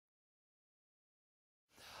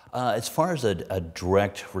As far as a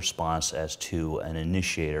direct response as to an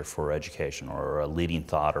initiator for education or a leading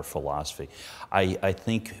thought or philosophy, I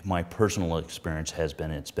think my personal experience has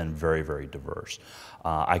been, it's been very, very diverse.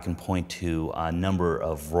 I can point to a number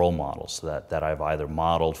of role models that I've either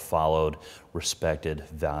modeled, followed, respected,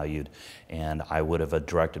 valued, and I would have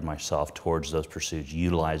directed myself towards those pursuits,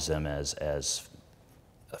 utilized them as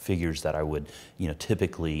figures that I would,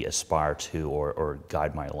 typically aspire to or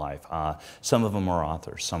guide my life. Some of them are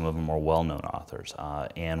authors. Some of them are well-known authors.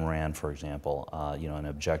 Ayn Rand, for example, and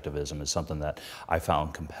objectivism is something that I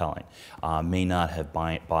found compelling. May not have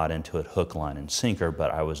bought into it hook, line, and sinker,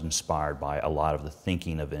 but I was inspired by a lot of the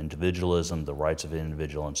thinking of individualism, the rights of the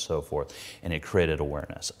individual, and so forth, and it created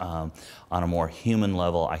awareness. On a more human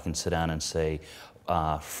level, I can sit down and say,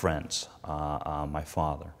 friends, my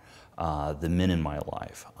father, the men in my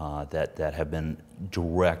life that have been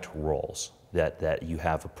direct roles that you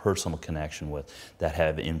have a personal connection with, that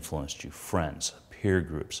have influenced you, friends, peer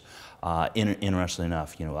groups. Interestingly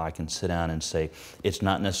enough, I can sit down and say, it's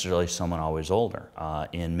not necessarily someone always older.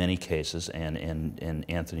 In many cases, and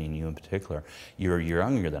Anthony and you in particular, you're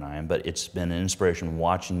younger than I am, but it's been an inspiration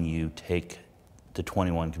watching you take the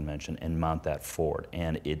 21 convention and mount that forward.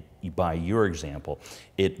 And by your example,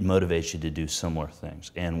 it motivates you to do similar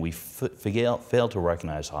things. And we fail to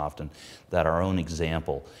recognize often that our own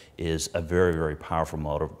example is a very, very powerful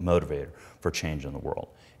motivator for change in the world.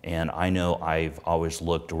 And I know I've always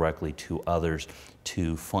looked directly to others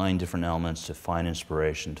to find different elements, to find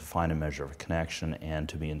inspiration, to find a measure of connection, and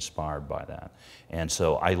to be inspired by that. And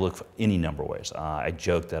so I look for any number of ways. I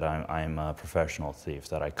joke that I'm a professional thief,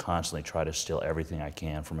 that I constantly try to steal everything I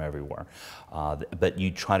can from everywhere. But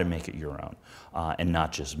you try to make it your own, and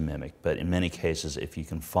not just mimic. But in many cases, if you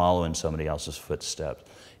can follow in somebody else's footsteps,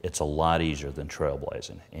 it's a lot easier than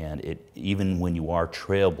trailblazing. And even when you are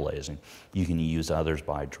trailblazing, you can use others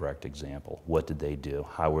by direct example. What did they do?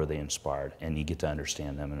 How were they inspired? And you get to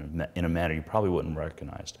understand them in a manner you probably wouldn't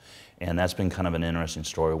recognize. And that's been kind of an interesting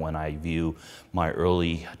story when I view my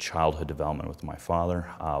early childhood development with my father,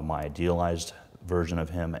 my idealized version of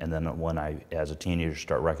him, and then when I, as a teenager,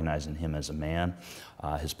 start recognizing him as a man,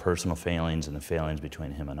 his personal failings and the failings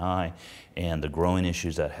between him and I, and the growing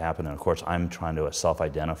issues that happen. And of course, I'm trying to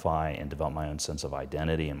self-identify and develop my own sense of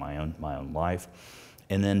identity in my own life,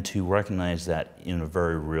 and then to recognize that in a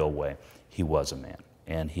very real way, he was a man,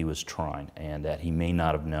 and he was trying, and that he may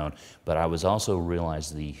not have known, but I was also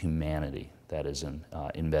realized the humanity that is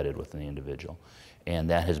embedded within the individual. And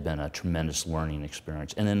that has been a tremendous learning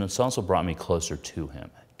experience. And then it's also brought me closer to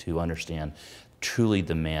him, to understand truly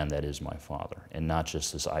the man that is my father, and not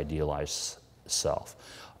just this idealized self.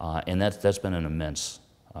 And that's been an immense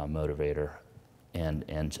motivator,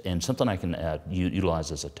 and something I can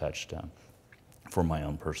utilize as a touchstone for my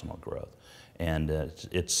own personal growth. And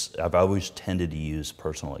I've always tended to use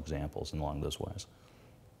personal examples along those ways.